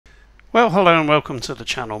Well, hello and welcome to the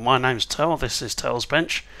channel. My name's Tel, this is Tel's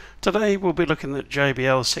Bench. Today we'll be looking at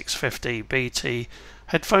JBL 650 BT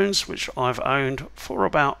headphones, which I've owned for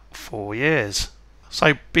about 4 years.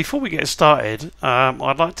 So before we get started,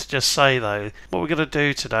 I'd like to just say though, what we're going to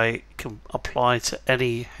do today can apply to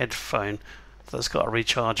any headphone that's got a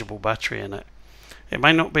rechargeable battery in it. It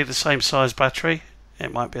may not be the same size battery,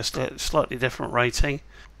 it might be a slightly different rating,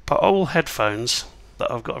 but all headphones that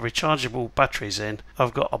I've got rechargeable batteries in,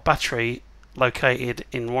 I've got a battery located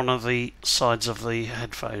in one of the sides of the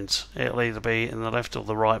headphones. It'll either be in the left or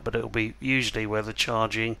the right, but it'll be usually where the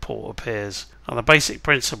charging port appears. And the basic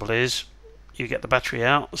principle is you get the battery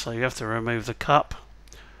out, so you have to remove the cup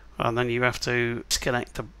and then you have to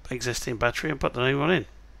disconnect the existing battery and put the new one in.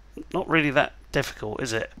 Not really that difficult,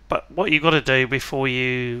 is it? But what you've got to do before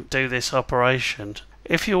you do this operation,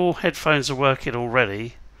 if your headphones are working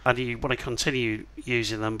already and you want to continue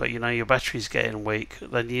using them, but you know your battery's getting weak,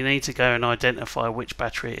 then you need to go and identify which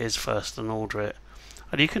battery it is first and order it.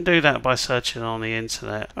 And you can do that by searching on the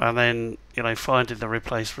internet and then, you know, finding the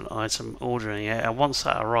replacement item, ordering it, and once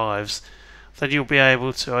that arrives, then you'll be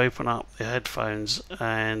able to open up the headphones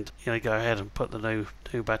and, you know, go ahead and put the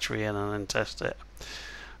new battery in and then test it.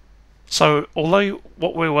 So although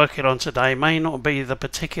what we're working on today may not be the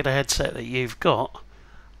particular headset that you've got,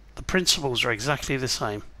 the principles are exactly the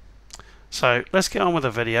same. So let's get on with the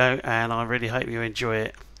video, and I really hope you enjoy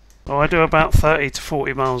it. So I do about 30 to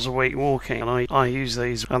 40 miles a week walking, and I use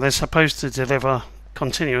these, and they're supposed to deliver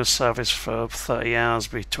continuous service for 30 hours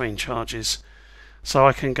between charges. So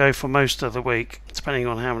I can go for most of the week, depending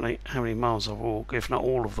on how many miles I walk, if not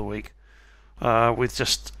all of the week, with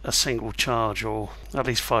just a single charge, or at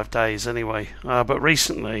least 5 days anyway. But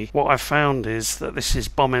recently what I've found is that this is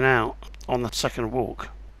bombing out on the second walk.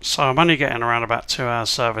 So I'm only getting around about 2 hours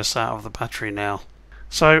service out of the battery now.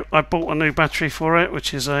 So I bought a new battery for it,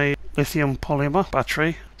 which is a lithium polymer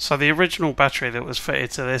battery. So the original battery that was fitted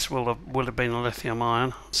to this will have been a lithium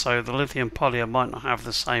ion. So the lithium polymer might not have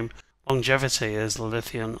the same longevity as the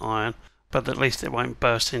lithium ion, but at least it won't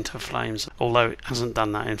burst into flames, although it hasn't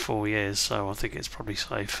done that in 4 years, so I think it's probably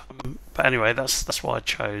safe. But anyway, that's what I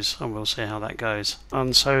chose, and we'll see how that goes.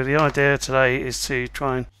 And so the idea today is to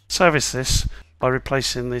try and service this by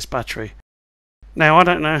replacing this battery. Now I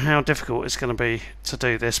don't know how difficult it's going to be to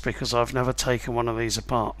do this because I've never taken one of these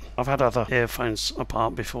apart. I've had other earphones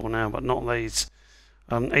apart before now, but not these.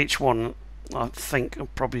 Each one I think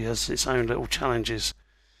probably has its own little challenges.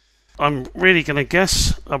 I'm really going to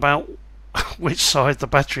guess about which side the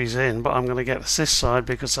battery's in, but I'm going to get this side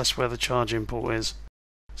because that's where the charging port is.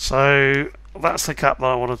 So that's the cap that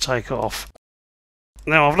I want to take off.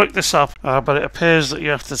 Now I've looked this up, but it appears that you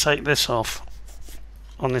have to take this off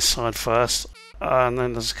on this side first, and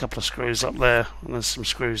then there's a couple of screws up there, and there's some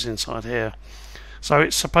screws inside here. So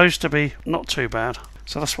it's supposed to be not too bad.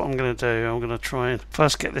 So that's what I'm going to do. I'm going to try and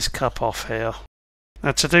first get this cup off here.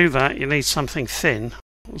 Now to do that you need something thin,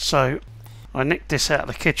 so I nicked this out of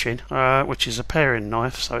the kitchen, which is a paring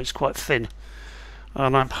knife, so it's quite thin,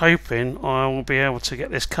 and I'm hoping I will be able to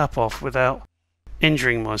get this cup off without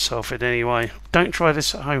injuring myself in any way. Don't try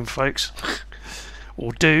this at home, folks.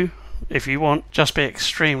 Or do if you want, just be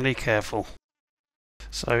extremely careful.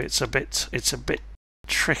 So it's a bit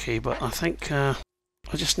tricky, but I think I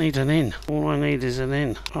just need an in. All I need is an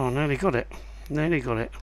in. Oh, nearly got it. Nearly got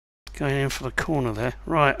it. Going in for the corner there.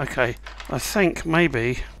 Right, okay. I think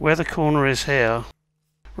maybe where the corner is here.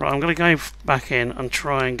 Right, I'm going to go back in and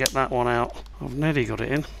try and get that one out. I've nearly got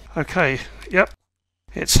it in. Okay, yep.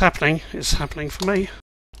 It's happening. It's happening for me.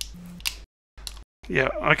 Yeah,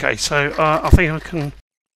 okay, so I think I can...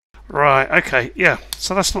 Right, okay, yeah.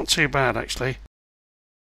 So that's not too bad, actually.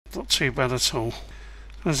 Not too bad at all.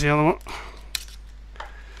 There's the other one.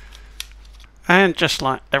 And just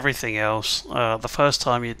like everything else, the first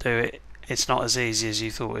time you do it, it's not as easy as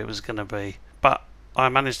you thought it was going to be. But I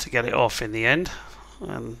managed to get it off in the end,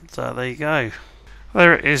 and there you go.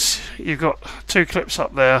 There it is. You've got 2 clips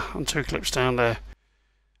up there and 2 clips down there.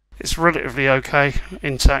 It's relatively okay,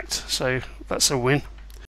 intact, so that's a win.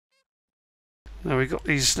 Now we've got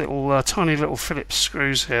these little tiny little Phillips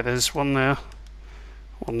screws here. There's one there,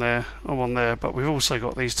 and one there, but we've also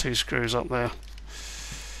got these 2 screws up there.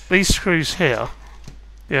 These screws here,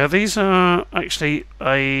 yeah, these are actually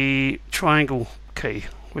a triangle key,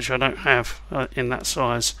 which I don't have in that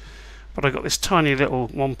size, but I've got this tiny little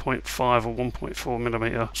 1.5 or 1.4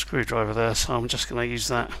 millimeter screwdriver there, so I'm just going to use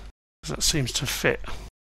that because that seems to fit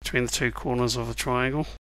between the 2 corners of the triangle.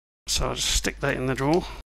 So I'll just stick that in the drawer,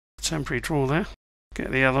 temporary drawer there.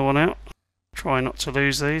 Get the other one out, try not to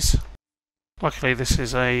lose these. Luckily this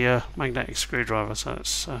is a magnetic screwdriver, so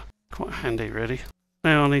it's quite handy really.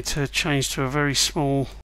 Now I need to change to a very small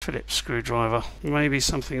Phillips screwdriver. Maybe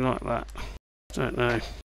something like that. Don't know.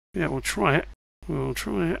 Yeah, we'll try it. We'll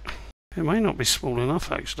try it. It may not be small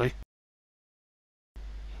enough actually.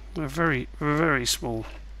 They're very, very small.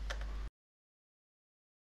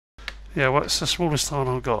 Yeah, well, it's the smallest one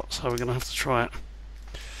I've got, so we're going to have to try it.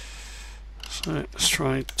 So let's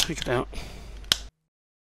try and take it out.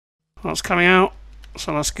 That's coming out,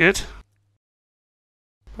 so that's good.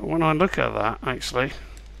 But when I look at that, actually,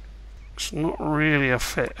 it's not really a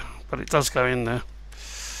fit, but it does go in there.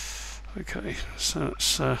 Okay, so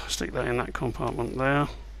let's stick that in that compartment there.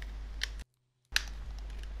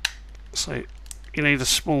 So you need a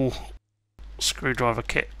small screwdriver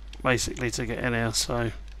kit basically to get in here,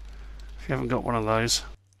 so if you haven't got one of those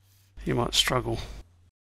you might struggle.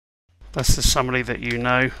 Unless there's somebody that you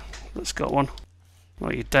know that's got one,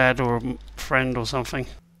 like your dad or a friend or something.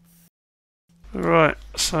 Right,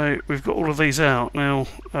 so we've got all of these out. Now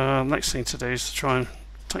next thing to do is to try and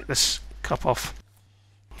take this cup off.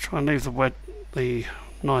 I'll try and leave the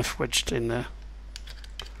knife wedged in there.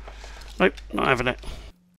 Nope, not having it.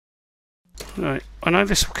 Right, I know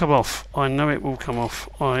this will come off. I know it will come off.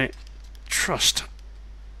 I trust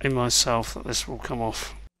in myself that this will come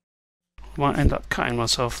off. I might end up cutting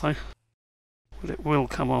myself though, but it will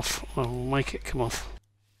come off. I will make it come off.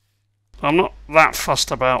 I'm not that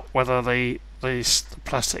fussed about whether the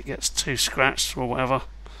plastic gets too scratched or whatever,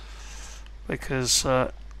 because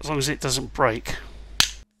as long as it doesn't break,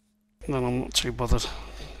 then I'm not too bothered,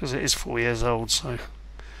 because it is 4 years old, so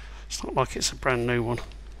it's not like it's a brand new one.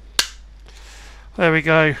 There we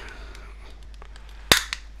go.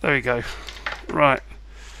 There we go. Right.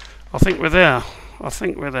 I think we're there. I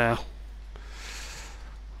think we're there.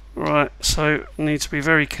 Right, so I need to be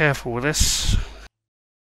very careful with this.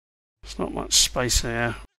 There's not much space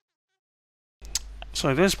here.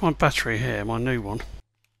 So there's my battery here, my new one.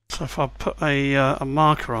 So if I put a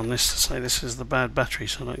marker on this to say this is the bad battery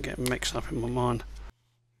so I don't get mixed up in my mind.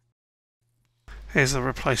 Here's the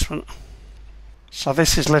replacement. So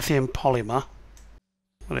this is lithium polymer.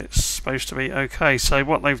 But it's supposed to be okay. So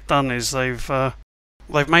what they've done is they've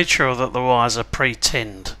made sure that the wires are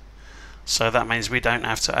pre-tinned. So that means we don't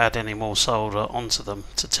have to add any more solder onto them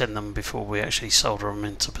to tin them before we actually solder them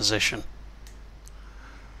into position.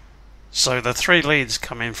 So the 3 leads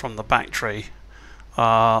coming from the battery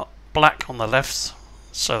are black on the left,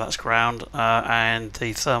 so that's ground, and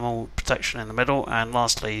the thermal protection in the middle, and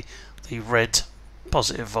lastly the red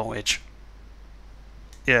positive voltage.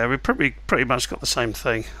 Yeah, we pretty much got the same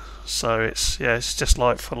thing. So it's just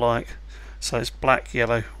like for like. So it's black,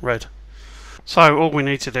 yellow, red. So all we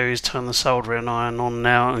need to do is turn the soldering iron on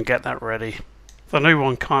now and get that ready. The new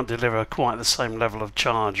one can't deliver quite the same level of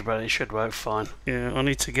charge, but it should work fine. Yeah, I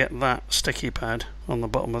need to get that sticky pad on the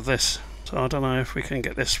bottom of this. So I don't know if we can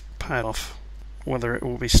get this pad off, whether it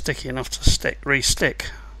will be sticky enough to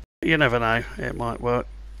re-stick. You never know, it might work.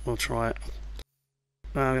 We'll try it.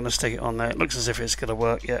 I'm going to stick it on there. It looks as if it's going to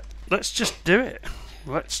work yet. Let's just do it.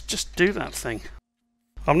 Let's just do that thing.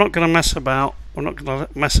 I'm not going to mess about. I'm not going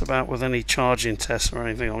to mess about with any charging tests or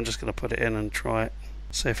anything. I'm just going to put it in and try it.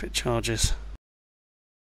 See if it charges.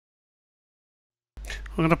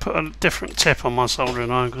 I'm going to put a different tip on my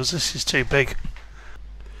soldering iron because this is too big.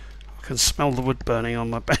 I can smell the wood burning on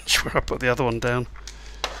my bench where I put the other one down.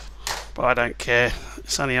 But I don't care.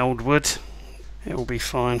 It's only old wood. It will be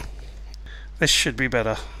fine. This should be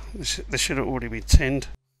better. This should have already been tinned.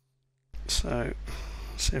 So,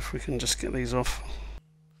 see if we can just get these off.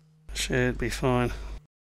 Should be fine.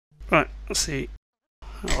 Right, let's see.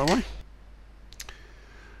 Out of the way.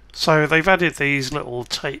 So they've added these little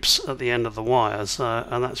tapes at the end of the wires,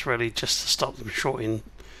 and that's really just to stop them shorting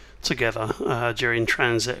together during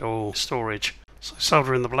transit or storage. So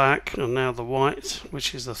solder in the black, and now the white,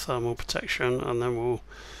 which is the thermal protection, and then we'll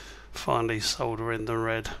finally solder in the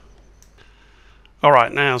red.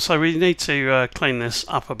 Alright, now, so we need to clean this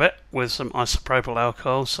up a bit with some isopropyl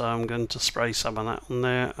alcohol, so I'm going to spray some of that on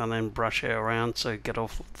there and then brush it around to get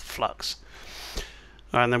off the flux.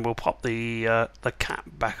 And then we'll pop the cap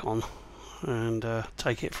back on and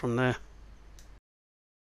take it from there.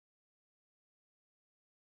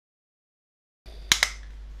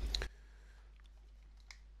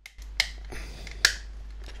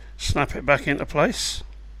 Snap it back into place.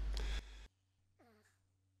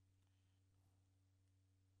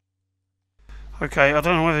 Okay, I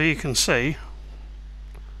don't know whether you can see,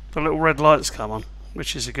 the little red lights come on,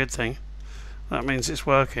 which is a good thing. That means it's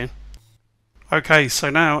working. Okay, so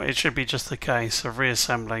now it should be just the case of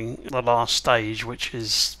reassembling the last stage, which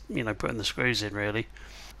is, you know, putting the screws in really.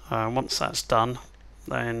 Once that's done,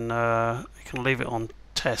 then you can leave it on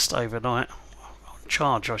test overnight, on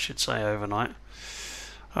charge, I should say, overnight,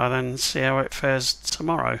 and then see how it fares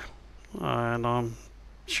tomorrow. And I'm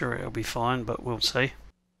sure it'll be fine, but we'll see.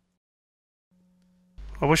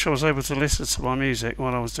 I wish I was able to listen to my music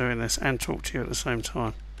while I was doing this and talk to you at the same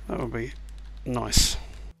time. That would be nice.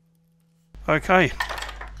 Okay,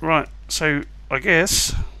 right, so I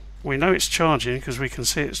guess we know it's charging because we can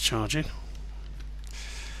see it's charging.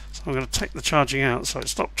 So I'm going to take the charging out, so it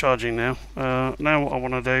stopped charging now. Now what I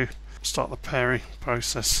want to do, start the pairing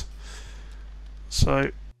process.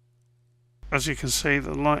 So as you can see,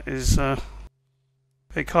 the light is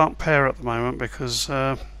it can't pair at the moment because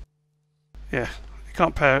it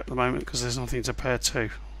can't pair at the moment because there's nothing to pair to.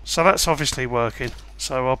 So that's obviously working.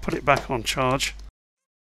 So I'll put it back on charge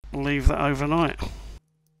and leave that overnight,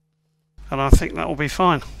 and I think that will be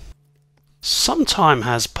fine. Some time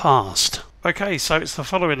has passed. Okay, so it's the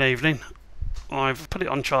following evening. I've put it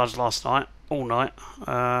on charge last night, all night,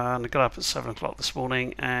 and I got up at 7 o'clock this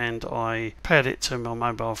morning and I paired it to my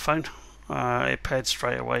mobile phone. It paired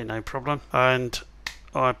straight away, no problem, and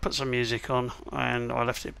I put some music on and I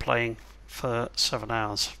left it playing for 7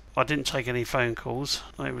 hours. I didn't take any phone calls.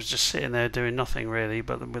 It was just sitting there doing nothing really,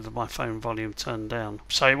 but with my phone volume turned down.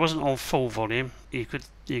 So it wasn't on full volume. You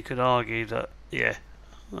could argue that, yeah.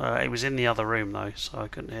 It was in the other room though, so I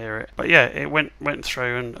couldn't hear it. But yeah, it went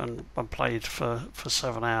through and played for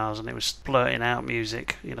 7 hours, and it was blurting out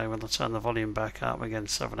music, you know, when I turned the volume back up again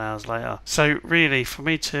 7 hours later. So really, for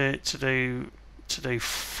me to do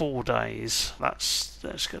 4 days,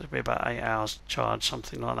 that's going to be about 8 hours charge,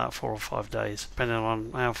 something like that, 4 or 5 days, depending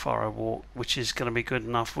on how far I walk, which is going to be good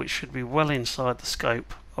enough, which should be well inside the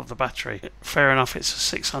scope of the battery. Fair enough, it's a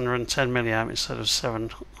 610 milliamp instead of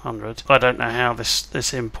 700. I don't know how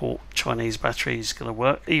this import Chinese battery is going to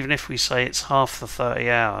work. Even if we say it's half the 30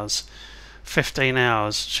 hours, 15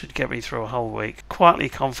 hours should get me through a whole week. Quietly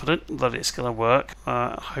confident that it's going to work.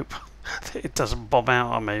 I hope it doesn't bomb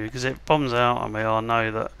out on me, because if it bombs out on me, I'll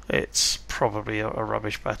know that it's probably a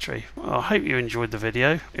rubbish battery. I hope you enjoyed the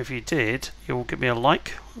video. If you did, you'll give me a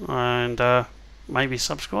like and maybe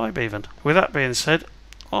subscribe even. With that being said,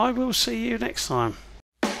 I will see you next time.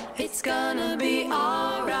 It's gonna be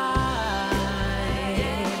alright.